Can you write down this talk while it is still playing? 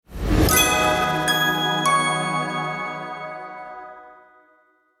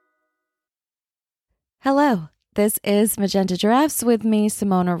Hello, this is Magenta Giraffes with me,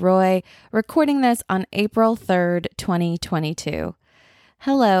 Simona Roy, recording this on April 3rd, 2022.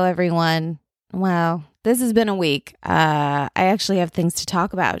 Hello, everyone. Wow, this has been a week. I actually have things to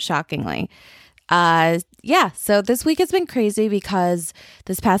talk about, shockingly. So this week has been crazy because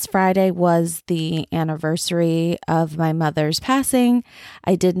this past Friday was the anniversary of my mother's passing.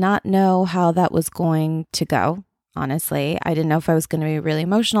 I did not know how that was going to go. Honestly, I didn't know if I was going to be really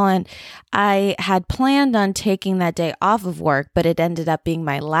emotional, and I had planned on taking that day off of work, but it ended up being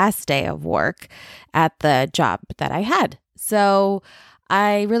my last day of work at the job that I had. So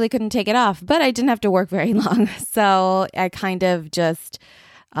I really couldn't take it off, but I didn't have to work very long. So I kind of just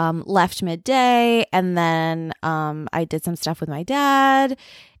left midday, and then I did some stuff with my dad.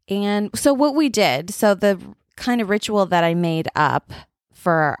 And so what we did, so the kind of ritual that I made up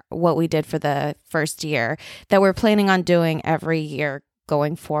for what we did for the first year that we're planning on doing every year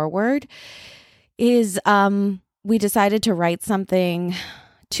going forward is we decided to write something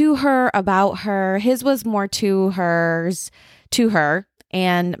to her about her. His was more to her,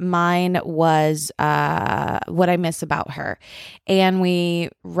 and mine was what I miss about her. And we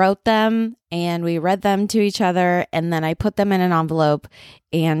wrote them and we read them to each other, and then I put them in an envelope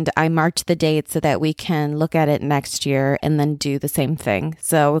and I marked the date so that we can look at it next year and then do the same thing.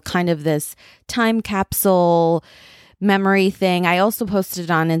 So kind of this time capsule memory thing. I also posted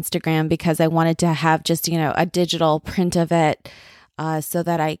it on Instagram because I wanted to have just, a digital print of it so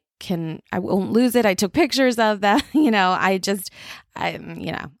that I won't lose it. I took pictures of that.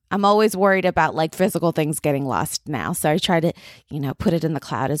 I'm always worried about like physical things getting lost now. So I try to, put it in the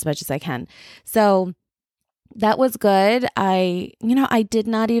cloud as much as I can. So that was good. I did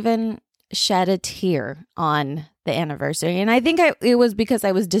not even shed a tear on the anniversary. And I think it was because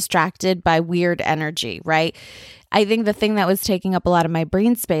I was distracted by weird energy, right? I think the thing that was taking up a lot of my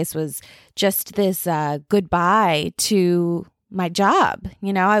brain space was just this goodbye to my job.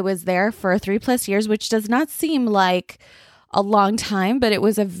 I was there for 3+ years, which does not seem like a long time, but it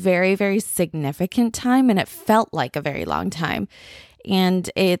was a very, very significant time, and it felt like a very long time. And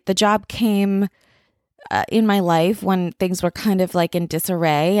the job came in my life when things were kind of like in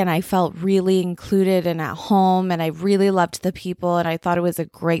disarray, and I felt really included and at home, and I really loved the people, and I thought it was a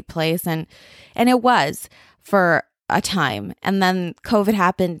great place, and it was for a time. And then COVID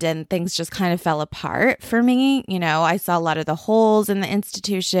happened and things just kind of fell apart for me. I saw a lot of the holes in the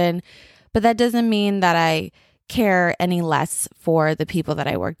institution, but that doesn't mean that I care any less for the people that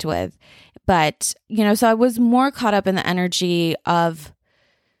I worked with. But, so I was more caught up in the energy of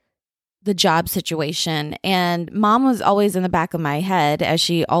the job situation, and mom was always in the back of my head, as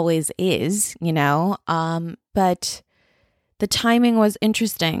she always is, but the timing was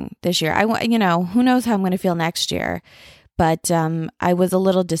interesting this year. Who knows how I'm going to feel next year, but I was a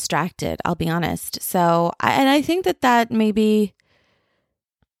little distracted, I'll be honest. So, I think that maybe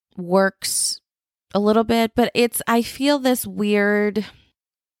works a little bit, but I feel this weird,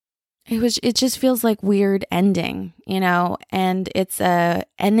 it just feels like weird ending, and it's a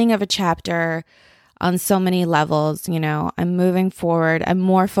ending of a chapter on so many levels. I'm moving forward. I'm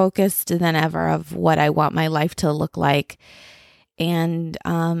more focused than ever of what I want my life to look like. And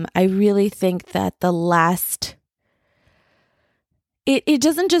I really think that the last, it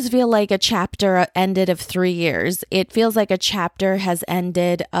doesn't just feel like a chapter ended of 3 years. It feels like a chapter has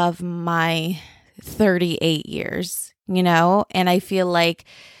ended of my 38 years, and I feel like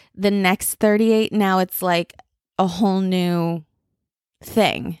the next 38, now it's like a whole new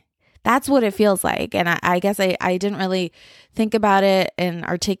thing. That's what it feels like. And I guess I didn't really think about it and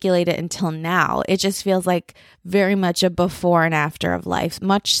articulate it until now. It just feels like very much a before and after of life,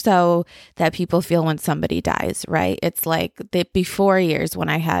 much so that people feel when somebody dies, right? It's like the before years when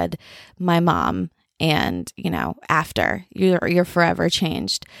I had my mom, and, after, you're forever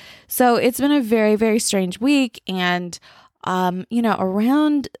changed. So it's been a very, very strange week. And,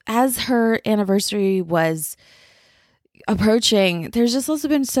 around as her anniversary was approaching, there's just also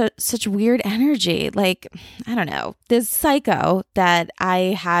been such weird energy. Like, I don't know, this psycho that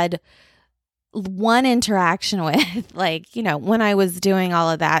I had one interaction with, like, when I was doing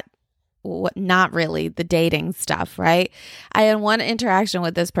all of that, not really the dating stuff, right? I had one interaction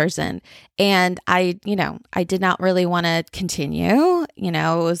with this person, and I did not really want to continue. It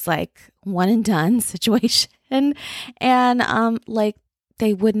was like one and done situation. And like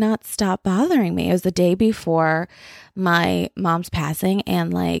they would not stop bothering me. It was the day before my mom's passing,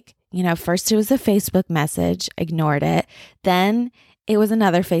 and first it was a Facebook message, ignored it. Then it was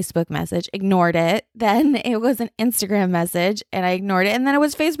another Facebook message, ignored it. Then it was an Instagram message, and I ignored it. And then it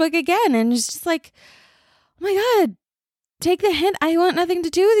was Facebook again. And it's just like, oh my God, take the hint. I want nothing to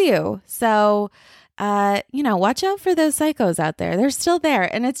do with you. So watch out for those psychos out there. They're still there.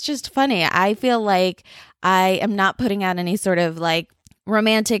 And it's just funny. I feel like I am not putting out any sort of like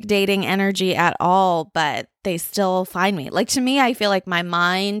romantic dating energy at all, but they still find me. Like, to me, I feel like my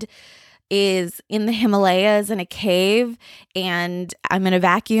mind is in the Himalayas in a cave, and I'm in a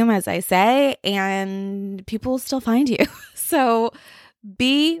vacuum, as I say, and people will still find you. So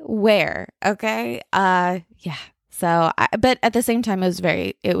beware. Okay. Yeah. So, but at the same time,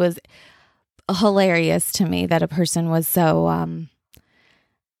 it was hilarious to me that a person was so, I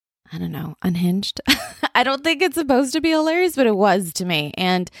don't know, unhinged. I don't think it's supposed to be hilarious, but it was to me.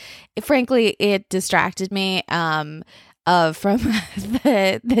 And frankly, it distracted me from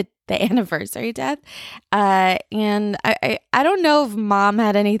the anniversary death. And I don't know if mom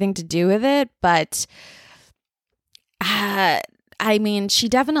had anything to do with it, but I mean, she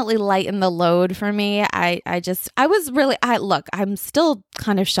definitely lightened the load for me. I'm still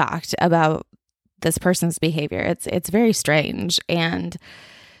kind of shocked about this person's behavior. It's very strange. And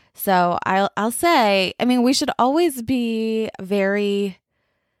so I'll say, I mean, we should always be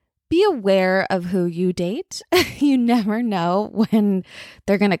aware of who you date. You never know when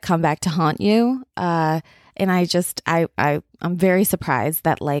they're going to come back to haunt you. And I'm very surprised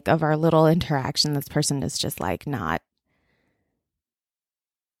that like of our little interaction, this person is just like not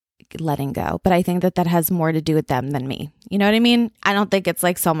letting go. But I think that has more to do with them than me. You know what I mean? I don't think it's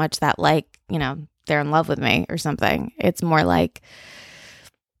like so much that like, they're in love with me or something. It's more like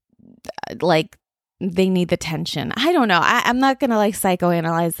they need the tension. I don't know. I'm not going to like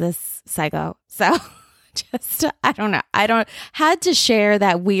psychoanalyze this psycho. So just, I don't know. Had to share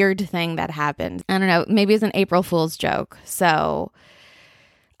that weird thing that happened. I don't know. Maybe it's an April Fool's joke. So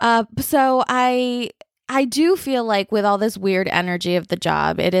I do feel like with all this weird energy of the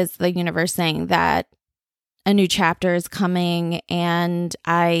job, it is the universe saying that a new chapter is coming, and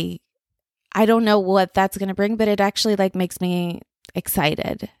I don't know what that's going to bring, but it actually like makes me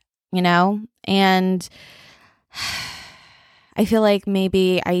excited, and I feel like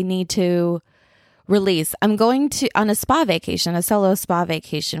maybe I need to release. I'm going on a solo spa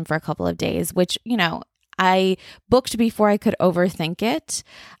vacation for a couple of days, which, I booked before I could overthink it,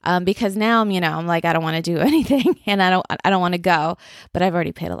 because now I'm like, I don't want to do anything and I don't want to go, but I've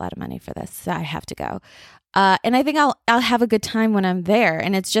already paid a lot of money for this, so I have to go. And I think I'll have a good time when I'm there,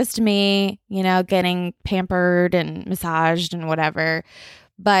 and it's just me, getting pampered and massaged and whatever.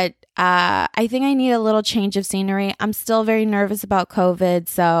 But I think I need a little change of scenery. I'm still very nervous about COVID,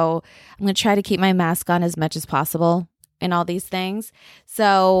 so I'm going to try to keep my mask on as much as possible in all these things.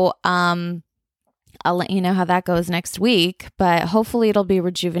 So I'll let you know how that goes next week, but hopefully it'll be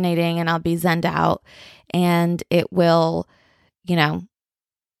rejuvenating and I'll be zenned out, and it will,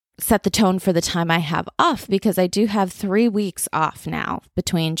 set the tone for the time I have off, because I do have 3 weeks off now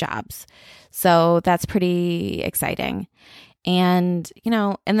between jobs. So that's pretty exciting. And,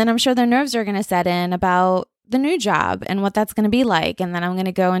 and then I'm sure their nerves are going to set in about the new job and what that's going to be like. And then I'm going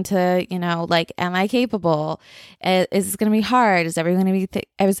to go into, like, am I capable? Is this going to be hard? Is everybody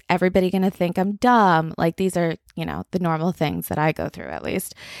going to think I'm dumb? Like, these are, the normal things that I go through, at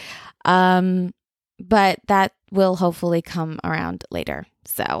least. But that will hopefully come around later.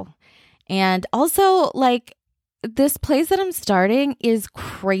 So, and also like this place that I'm starting is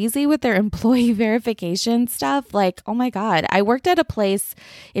crazy with their employee verification stuff. Like, oh my God, I worked at a place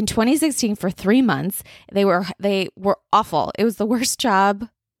in 2016 for 3 months. They were awful. It was the worst job.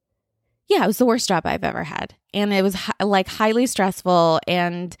 Yeah, it was the worst job I've ever had. And it was highly stressful,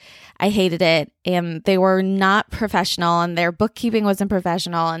 and I hated it. And they were not professional, and their bookkeeping wasn't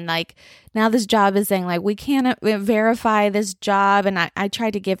professional. And like now this job is saying like, we can't verify this job. And I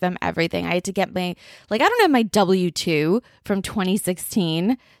tried to give them everything. I had to get I don't have my W-2 from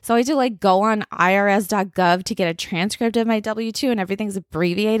 2016. So I had to like go on irs.gov to get a transcript of my W-2, and everything's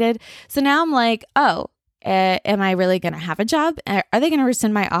abbreviated. So now I'm like, oh, am I really going to have a job? Are they going to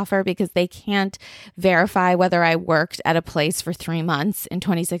rescind my offer because they can't verify whether I worked at a place for 3 months in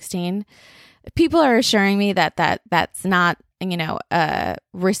 2016? People are assuring me that's not, a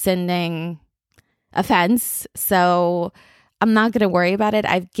rescinding offense. So I'm not going to worry about it.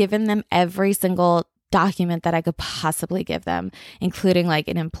 I've given them every single document that I could possibly give them, including like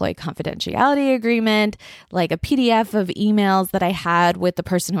an employee confidentiality agreement, like a PDF of emails that I had with the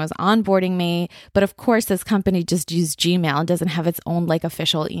person who was onboarding me. But of course, this company just used Gmail and doesn't have its own like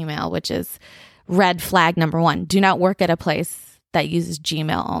official email, which is red flag number 1. Do not work at a place that uses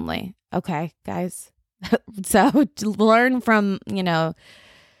Gmail only. Okay, guys. So learn from, the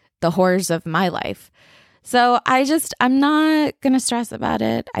horrors of my life. So I'm not going to stress about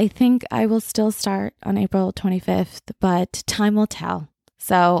it. I think I will still start on April 25th, but time will tell.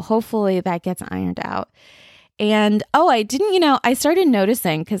 So hopefully that gets ironed out. And I didn't, I started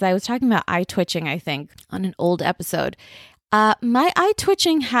noticing, because I was talking about eye twitching, I think, on an old episode. My eye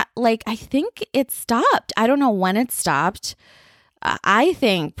twitching, I think it stopped. I don't know when it stopped. I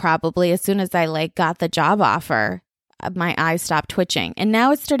think probably as soon as I got the job offer, my eyes stopped twitching. And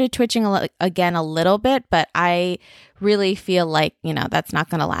now it started twitching again a little bit, but I really feel like, that's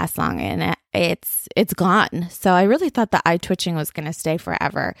not going to last long, and it's gone. So I really thought the eye twitching was going to stay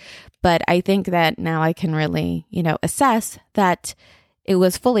forever. But I think that now I can really, assess that it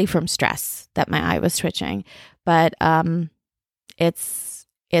was fully from stress that my eye was twitching. But it's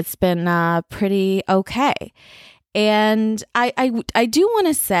been pretty okay. And I do want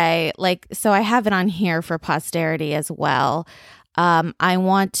to say, so I have it on here for posterity as well. I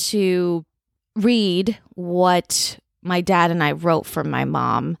want to read what my dad and I wrote for my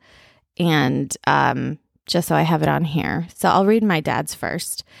mom, and just so I have it on here. So I'll read my dad's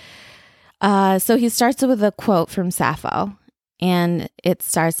first. So he starts with a quote from Sappho, and it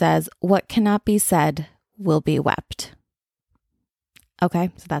starts as, "What cannot be said will be wept."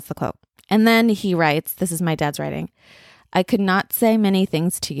 Okay, so that's the quote. And then he writes, this is my dad's writing, "I could not say many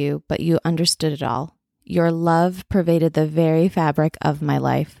things to you, but you understood it all. Your love pervaded the very fabric of my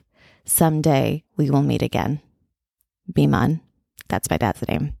life. Someday we will meet again. Biman." That's my dad's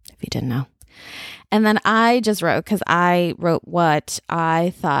name, if you didn't know. And then I just wrote, because I wrote what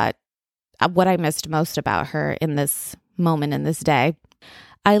I thought, what I missed most about her in this moment, in this day.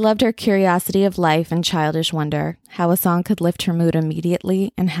 "I loved her curiosity of life and childish wonder, how a song could lift her mood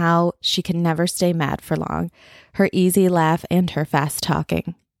immediately, and how she could never stay mad for long, her easy laugh and her fast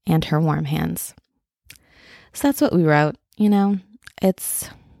talking, and her warm hands." So that's what we wrote. It's,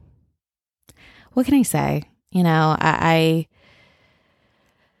 what can I say? I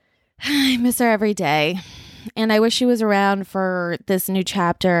miss her every day, and I wish she was around for this new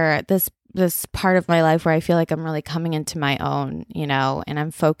chapter, this part of my life where I feel like I'm really coming into my own, and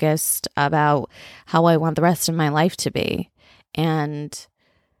I'm focused about how I want the rest of my life to be. And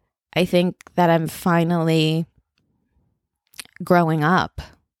I think that I'm finally growing up,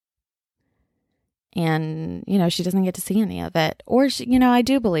 and, she doesn't get to see any of it. Or, I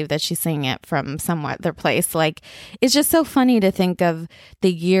do believe that she's seeing it from some other place. It's just so funny to think of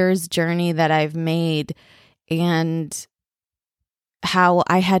the year's journey that I've made, and how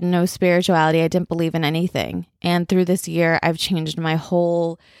I had no spirituality. I didn't believe in anything. And through this year, I've changed my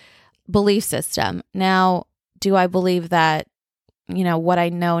whole belief system. Now, do I believe that, what I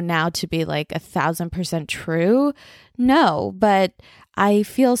know now to be 1,000% true? No, but I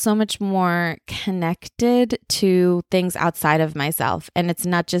feel so much more connected to things outside of myself. And it's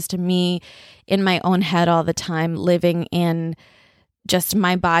not just me in my own head all the time, living in just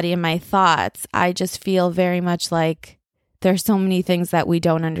my body and my thoughts. I just feel very much like there's so many things that we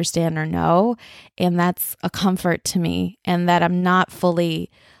don't understand or know, and that's a comfort to me, and that I'm not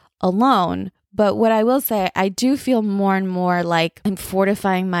fully alone. But what I will say, I do feel more and more like I'm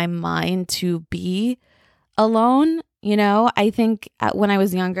fortifying my mind to be alone. I think when I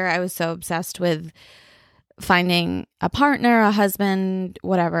was younger, I was so obsessed with finding a partner, a husband,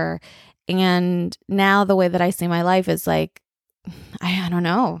 whatever. And now the way that I see my life is I don't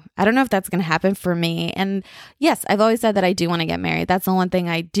know. I don't know if that's going to happen for me. And yes, I've always said that I do want to get married. That's the one thing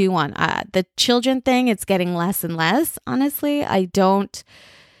I do want. The children thing, it's getting less and less, honestly. I don't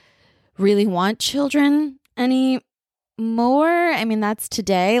really want children anymore. I mean, that's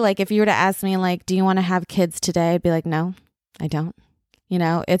today. If you were to ask me, do you want to have kids today? I'd be like, no, I don't.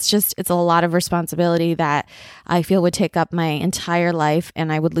 It's a lot of responsibility that I feel would take up my entire life,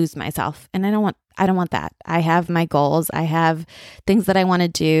 and I would lose myself. And I don't want that. I have my goals. I have things that I want to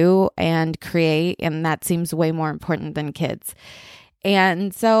do and create, and that seems way more important than kids.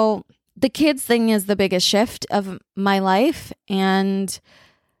 And so the kids thing is the biggest shift of my life.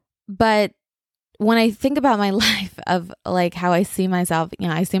 But when I think about my life of how I see myself,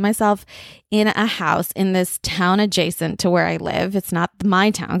 I see myself in a house in this town adjacent to where I live. It's not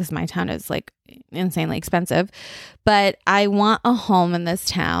my town, because my town is insanely expensive, but I want a home in this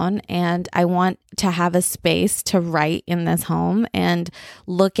town, and I want to have a space to write in this home and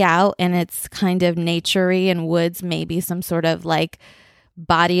look out, and it's kind of naturey and woods, maybe some sort of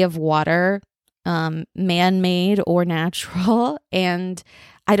body of water, man-made or natural. And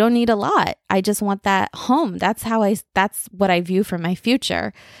I don't need a lot. I just want that home. That's what I view for my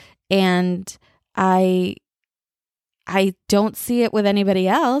future. And I don't see it with anybody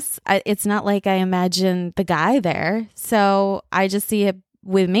else. It's not like I imagine the guy there. So I just see it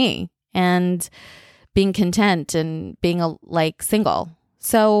with me and being content and being single.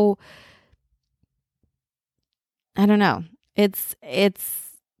 So I don't know. That's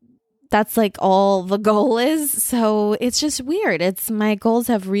like all the goal is. So it's just weird. My goals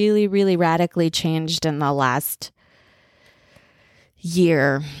have really, really radically changed in the last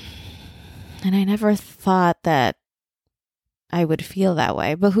year. And I never thought that I would feel that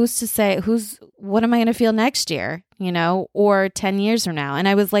way. But who's to say, what am I going to feel next year, or 10 years from now? And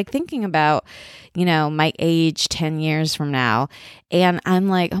I was like thinking about, my age 10 years from now. And I'm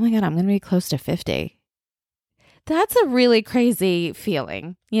like, oh my God, I'm going to be close to 50. That's a really crazy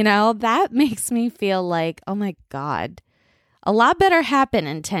feeling. That makes me feel like, oh my God, a lot better happen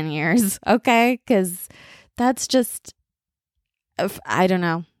in 10 years. Okay. Because that's just, I don't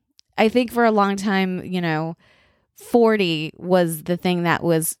know. I think for a long time, 40 was the thing that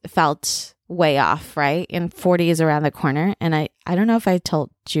was felt way off, right? And 40 is around the corner. And I don't know if I told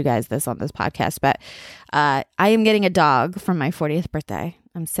you guys this on this podcast, but I am getting a dog for my 40th birthday.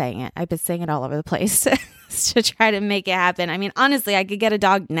 I'm saying it. I've been saying it all over the place to try to make it happen. I mean, honestly, I could get a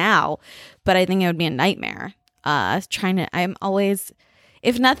dog now, but I think it would be a nightmare. I'm always,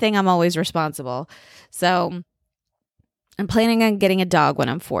 if nothing, I'm always responsible. So I'm planning on getting a dog when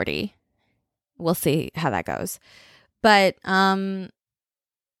I'm 40. We'll see how that goes. But, yeah,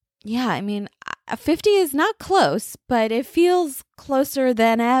 I mean, 50 is not close, but it feels closer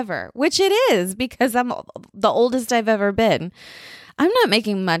than ever, which it is because I'm the oldest I've ever been. I'm not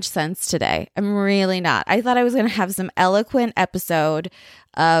making much sense today. I'm really not. I thought I was going to have some eloquent episode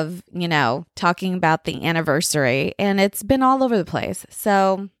of, talking about the anniversary, and it's been all over the place.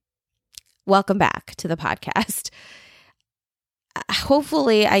 So welcome back to the podcast.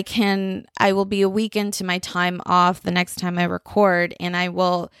 Hopefully I will be a week into my time off the next time I record, and I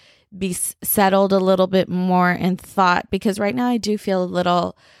will be settled a little bit more in thought, because right now I do feel a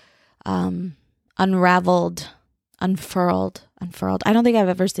little unfurled. I don't think I've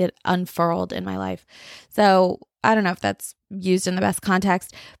ever said unfurled in my life. So I don't know if that's used in the best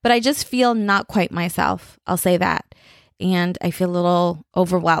context, but I just feel not quite myself. I'll say that. And I feel a little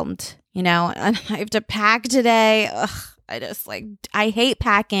overwhelmed, and I have to pack today. Ugh. I hate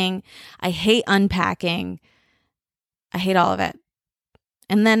packing. I hate unpacking. I hate all of it.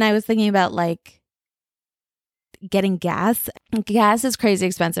 And then I was thinking about getting gas. Gas is crazy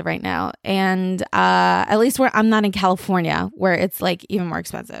expensive right now. And at least I'm not in California where it's even more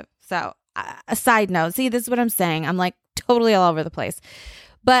expensive. So a side note, see, this is what I'm saying. I'm totally all over the place.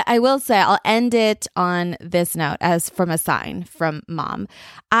 But I will say, I'll end it on this note as from a sign from Mom.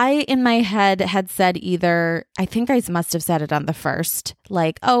 I, in my head, had said I think I must have said it on the first,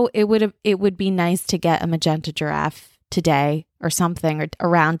 it would be nice to get a magenta giraffe today or something, or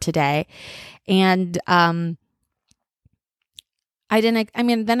around today. And then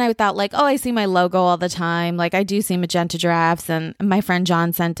I thought I see my logo all the time. I do see magenta giraffes, and my friend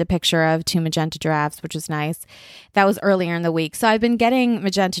John sent a picture of 2 magenta giraffes, which was nice. That was earlier in the week. So I've been getting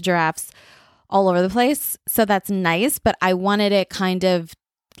magenta giraffes all over the place. So that's nice, but I wanted it kind of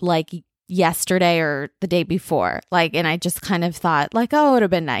yesterday or the day before. And I just kind of thought it would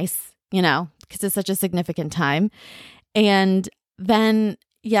have been nice, because it's such a significant time. And then,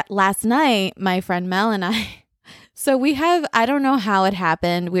 last night, my friend Mel and so I don't know how it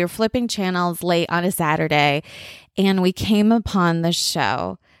happened. We were flipping channels late on a Saturday, and we came upon the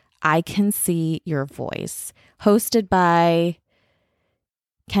show, I Can See Your Voice, hosted by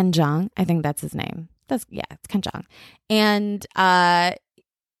Ken Jeong. I think that's his name. It's Ken Jeong. And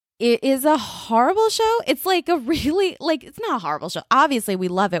it is a horrible show. It's it's not a horrible show. Obviously, we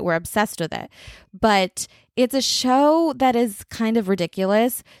love it. We're obsessed with it. But it's a show that is kind of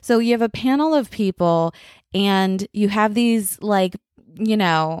ridiculous. So you have a panel of people, and you have these people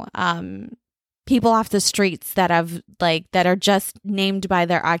off the streets that are just named by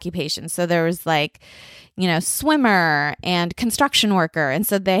their occupation. So there was swimmer and construction worker. And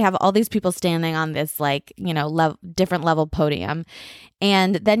so they have all these people standing on this different level podium.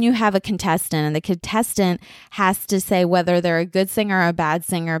 And then you have a contestant, and the contestant has to say whether they're a good singer or a bad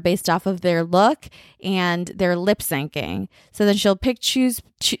singer based off of their look and their lip syncing. So then she'll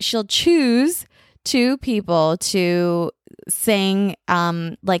choose 2 people to sing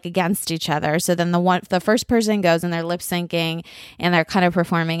against each other. So then the first person goes and they're lip syncing and they're kind of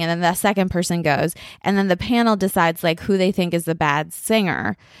performing, and then the second person goes, and then the panel decides who they think is the bad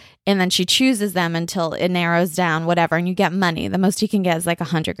singer. And then she chooses them until it narrows down, whatever, and you get money. The most you can get is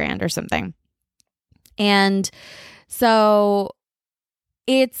 $100,000 or something. And so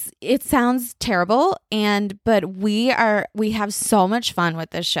it sounds terrible, but we have so much fun with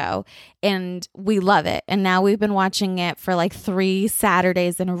this show, and we love it. And now we've been watching it for 3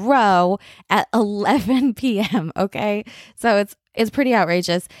 Saturdays in a row at 11 p.m. Okay, so it's pretty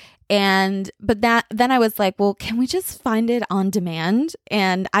outrageous. Then I was like, well, can we just find it on demand?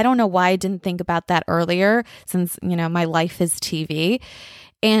 And I don't know why I didn't think about that earlier, since, my life is TV.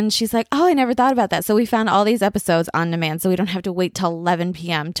 And she's like, oh, I never thought about that. So we found all these episodes on demand, so we don't have to wait till 11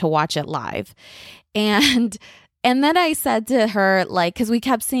 p.m. to watch it live. And then I said to her, like, because we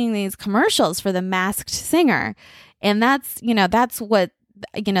kept seeing these commercials for The Masked Singer. And that's what,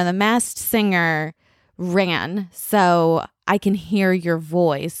 The Masked Singer ran. So I Can Hear Your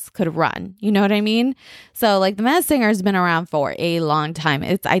Voice could run. You know what I mean? So like The Masked Singer has been around for a long time.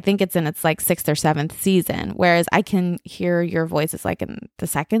 I think it's in its like 6th or 7th season, whereas I Can Hear Your Voice is like in the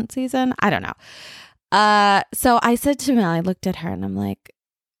 2nd season. I don't know. So I said to Mel, I looked at her and I'm like,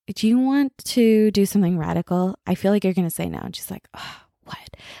 do you want to do something radical? I feel like you're going to say no. And she's like, oh,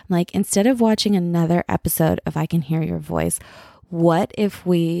 what? I'm like, instead of watching another episode of I Can Hear Your Voice, what if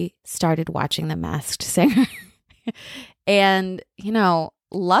we started watching The Masked Singer? And,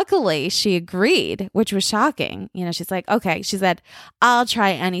 luckily she agreed, which was shocking. She's like, okay. She said, I'll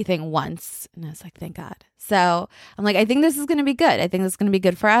try anything once. And I was like, thank God. So I'm like, I think this is going to be good. I think this is going to be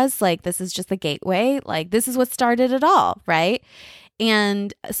good for us. Like, this is just the gateway. Like, this is what started it all, right?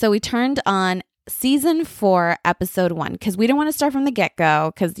 And so we turned on season 4, episode 1, because we don't want to start from the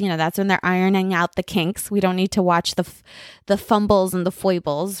get-go, because, that's when they're ironing out the kinks. We don't need to watch the fumbles and the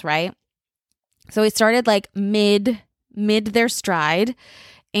foibles, right? So we started like mid their stride,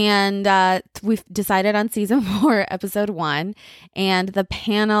 and we've decided on season 4, episode 1, and the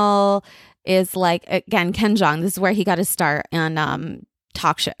panel is like, again, Ken Jeong. This is where he got his start on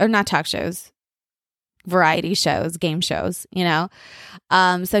not talk shows, variety shows, game shows, so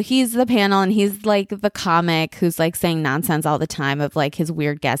he's the panel, and he's like the comic who's like saying nonsense all the time of like his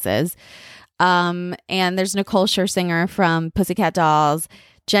weird guesses. And there's Nicole Scherzinger from Pussycat Dolls.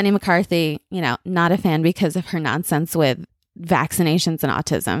 Jenny McCarthy, not a fan because of her nonsense with vaccinations and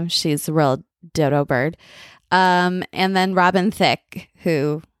autism. She's a real dodo bird. And then Robin Thicke,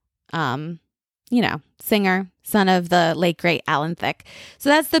 who, singer, son of the late, great Alan Thicke. So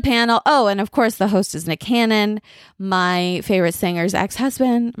that's the panel. Oh, and of course the host is Nick Cannon, my favorite singer's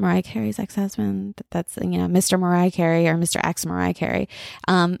ex-husband, Mariah Carey's ex-husband. That's, Mr. Mariah Carey or Mr. X Mariah Carey.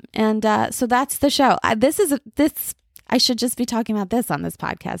 So that's the show. I should just be talking about this on this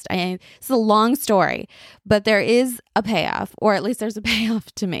podcast. It's a long story, but there is a payoff, or at least there's a payoff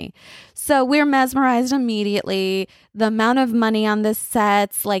to me. So we're mesmerized immediately. The amount of money on this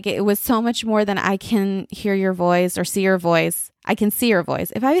set, like it was so much more than I can hear your voice or see your voice. I can see your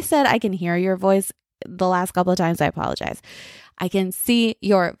voice. If I said I can hear your voice the last couple of times, I apologize. I can see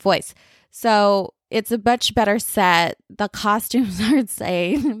your voice. So it's a much better set. The costumes are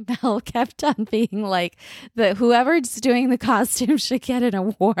insane. Mel kept on being like, whoever's doing the costume should get an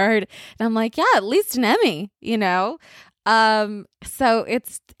award. And I'm like, yeah, at least an Emmy, and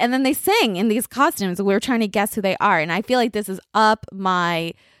then they sing in these costumes. We're trying to guess who they are. And I feel like this is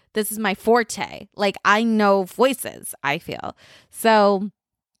my forte. Like, I know voices, I feel. So,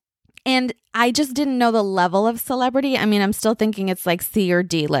 and I just didn't know the level of celebrity. I mean, I'm still thinking it's like C or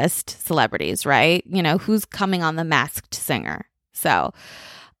D list celebrities, right? Who's coming on The Masked Singer. So,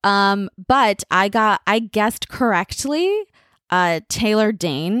 but I guessed correctly. Taylor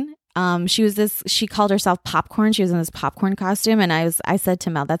Dayne. She called herself Popcorn. She was in this popcorn costume. And I said to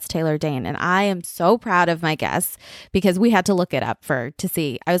Mel, that's Taylor Dayne. And I am so proud of my guess, because we had to look it up to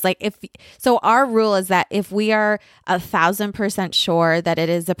see. I was like, so our rule is that if we are 1,000% sure that it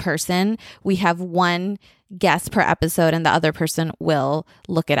is a person, we have one guess per episode and the other person will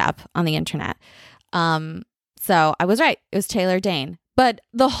look it up on the internet. So I was right. It was Taylor Dayne. But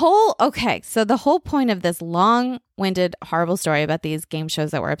the whole point of this long-winded, horrible story about these game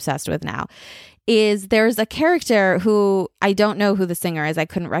shows that we're obsessed with now is there's a character who I don't know who the singer is. I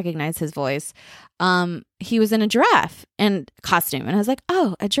couldn't recognize his voice. He was in a giraffe and costume. And I was like,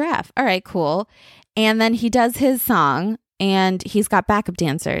 oh, a giraffe. All right, cool. And then he does his song and he's got backup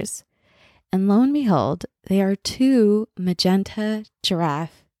dancers. And lo and behold, they are 2 magenta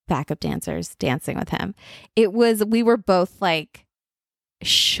giraffe backup dancers dancing with him. We were both like,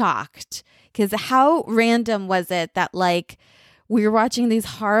 shocked, because how random was it that like we were watching these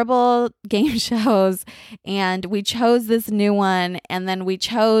horrible game shows and we chose this new one, and then we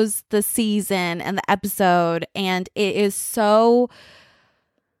chose the season and the episode, and it was so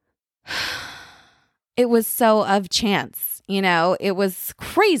of chance, it was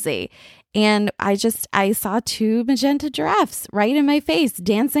crazy. And I saw 2 magenta giraffes right in my face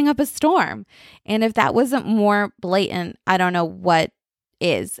dancing up a storm. And if that wasn't more blatant, I don't know what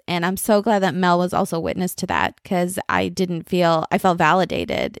is. And I'm so glad that Mel was also witness to that, because I felt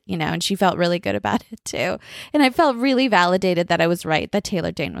validated, and she felt really good about it too. And I felt really validated that I was right, that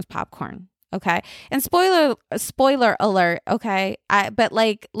Taylor Dayne was popcorn. Okay. And spoiler alert. Okay. But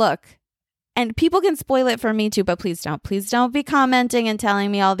like, look, and people can spoil it for me too, but please don't be commenting and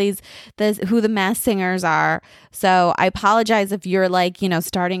telling me all who the Masked Singers are. So I apologize if you're like,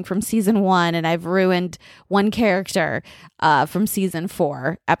 starting from season 1 and I've ruined one character from season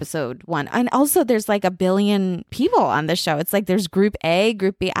 4, episode 1. And also there's like 1 billion people on the show. It's like there's group A,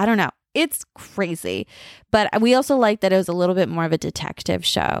 group B. I don't know. It's crazy. But we also like that it was a little bit more of a detective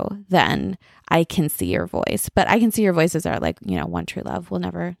show than I Can See Your Voice. But I Can See Your Voices are like, one true love. We'll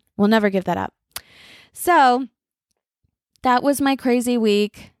never give that up. So that was my crazy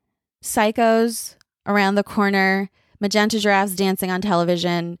week. Psychos around the corner. Magenta Giraffes dancing on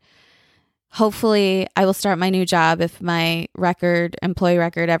television. Hopefully I will start my new job if my employee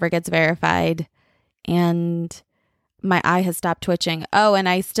record ever gets verified. And my eye has stopped twitching. Oh, and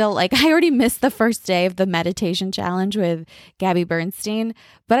I already missed the first day of the meditation challenge with Gabby Bernstein,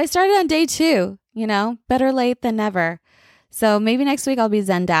 but I started on day 2, better late than never. So maybe next week I'll be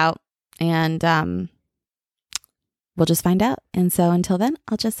zenned out, and we'll just find out. And so until then,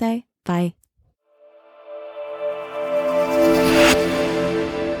 I'll just say bye.